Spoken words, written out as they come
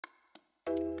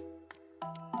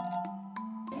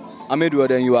Amedu,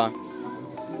 then you are?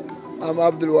 I'm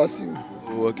Abdul Wasim.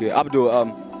 Oh, okay. Abdul,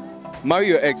 marry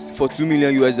your ex for $2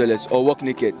 million US or walk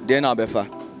naked, then Abefa.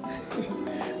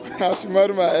 I should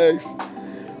marry my ex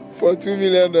for $2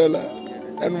 million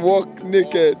and walk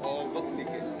naked. Or walk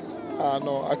naked. Ah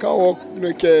no, I can't walk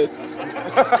naked. You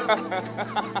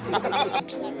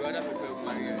rather prefer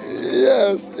marry your ex?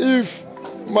 Yes, if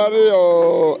marry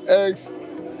your ex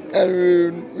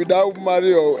and without marry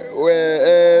your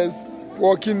ex,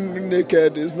 walking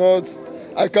naked is not.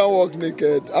 I can't walk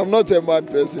naked. I'm not a mad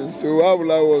person, so how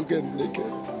will I walk naked?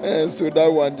 And so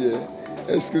that one day,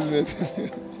 excuse me.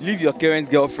 Leave your current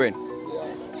girlfriend.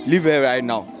 Leave her right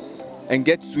now and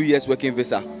get 2 years working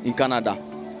visa in Canada.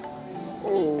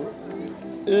 Oh,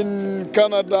 in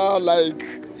Canada, like.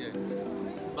 Yeah.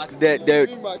 But the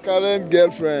My current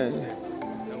girlfriend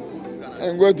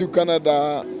and go to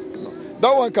Canada. No,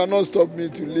 that one cannot stop me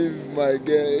to leave my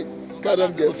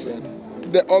current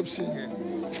girlfriend. The option. Yeah.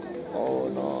 Oh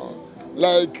no.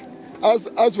 Like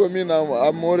as for me now,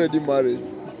 I'm already married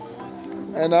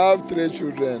and I have 3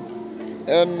 children.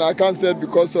 And I can't say it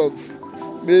because of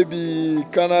maybe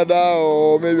Canada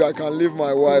or maybe I can leave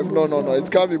my wife. No, it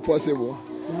can't be possible.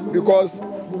 Because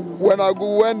when I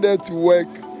went there to work,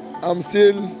 I'm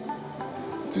still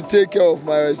to take care of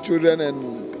my children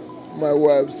and my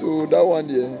wife. So that one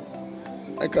day,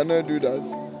 I cannot do that.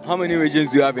 How many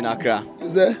regions do you have in Accra?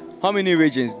 Is there? How many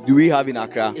regions do we have in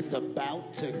Accra? It's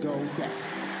about to go down.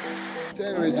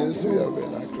 10 regions we have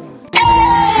in Accra.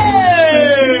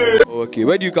 Okay,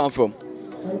 where do you come from?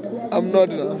 I'm not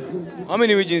now. How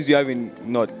many regions do you have in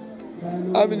North?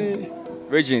 How many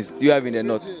Regions do you have in the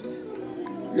North?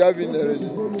 we have in the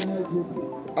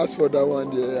region? As for that one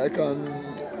day, I can.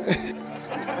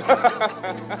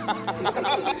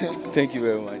 Thank you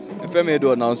very much. Family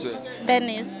do announcement.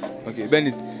 Benis. Okay,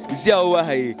 Benis. You see how over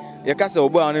here, you can't say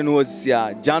Obo and no was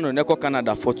here. Jano neko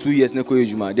Canada for 2 years neko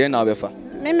yejuma. Then now befa.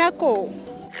 Memeko.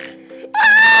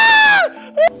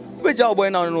 Where job boy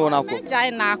now no na ko?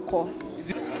 Jai nako.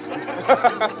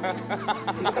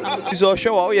 So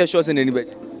sure what you sure say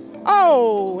anybody?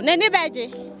 Oh, nene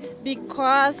beje.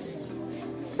 Because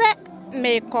se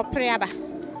me kopreaba.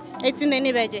 Eti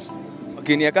nene beje.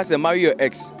 Okay, you can say marry your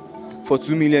ex for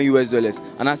 $2 million US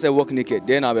and I say walk naked.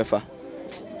 Then now befa.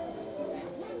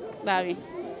 Baby.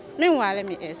 Meanwhile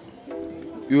me es.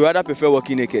 You rather prefer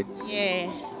walking naked?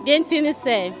 Yeah. The thing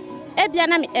say ebia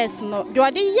na me es no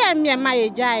do de ye me ma ye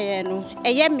jaye no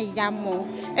eye me yamo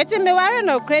eti me ware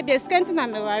no kra bi skenti na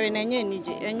me ware na nya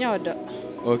nije enye odo.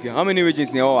 Okay, how many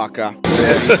regions near Accra?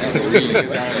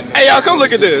 Hey y'all, come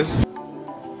look at this.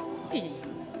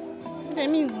 Let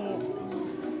me who.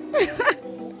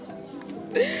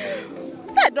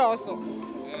 That also.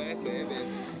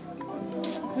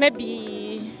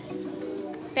 Maybe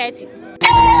 30.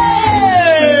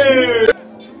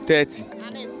 30.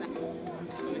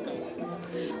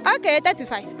 Okay,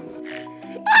 35.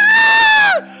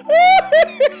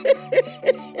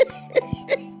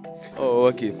 Oh,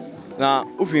 okay. Now,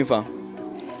 Ufinfa.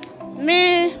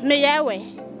 Me yawe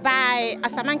by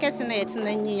Asamankesi na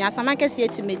etinanyi Asamankesi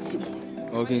etimeti.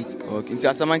 Okay. Into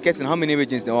Asamankesi, how many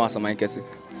regions there are Asamankesi?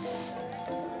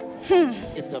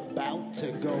 It's about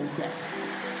to go down.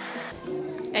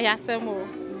 Eyasemo.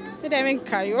 Me dem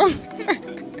nkayo.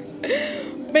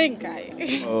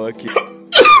 Benkai. Okay.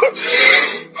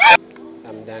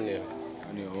 I'm Daniel.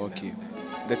 Okay.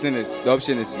 The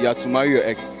option is you have to marry your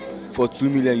ex for $2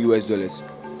 million US,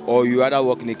 or you rather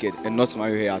walk naked and not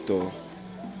marry her at all.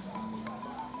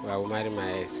 Well, I will marry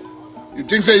my ex. You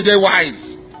think say they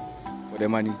wise? For the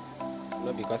money.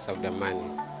 Not because of the money.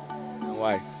 And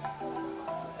why?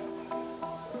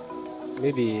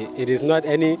 Maybe it is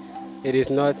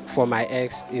not for my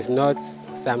ex. It's not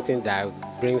something that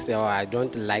brings her, or I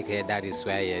don't like her. That is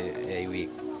why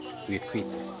we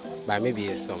quit. But maybe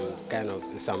it's some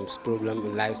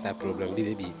problem, lifestyle problem.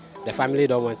 Maybe the family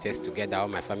don't want us together, or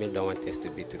my family don't want us to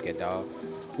be together. Or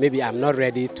maybe I'm not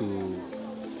ready to.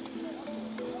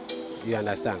 You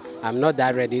understand? I'm not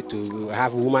that ready to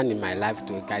have a woman in my life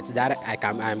to that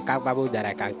I'm capable that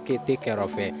I can take care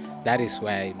of her. That is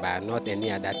why, but not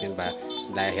any other thing. But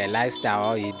like her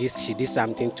lifestyle, or she did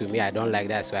something to me I don't like.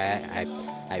 That's why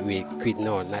I will quit.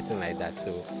 No, nothing like that.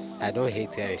 So I don't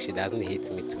hate her, and she doesn't hate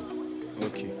me too.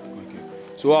 Okay.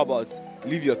 So how about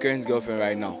leave your current girlfriend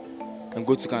right now and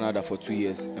go to Canada for 2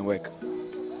 years and work?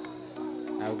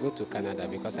 I'll go to Canada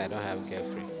because I don't have a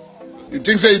girlfriend. You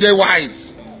think say they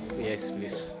wise? Yes,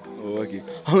 please. Oh, okay.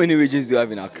 How many regions do you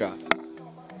have in Accra?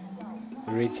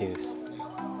 Regions.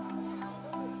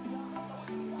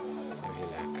 In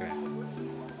Accra.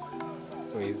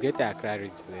 Oh, it's Greater Accra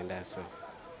region, and that's all.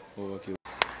 Oh, okay.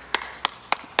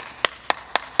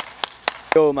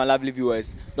 Yo, my lovely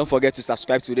viewers, don't forget to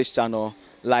subscribe to this channel,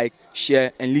 like,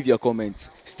 share, and leave your comments.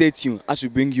 Stay tuned as we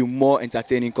bring you more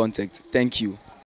entertaining content. Thank you.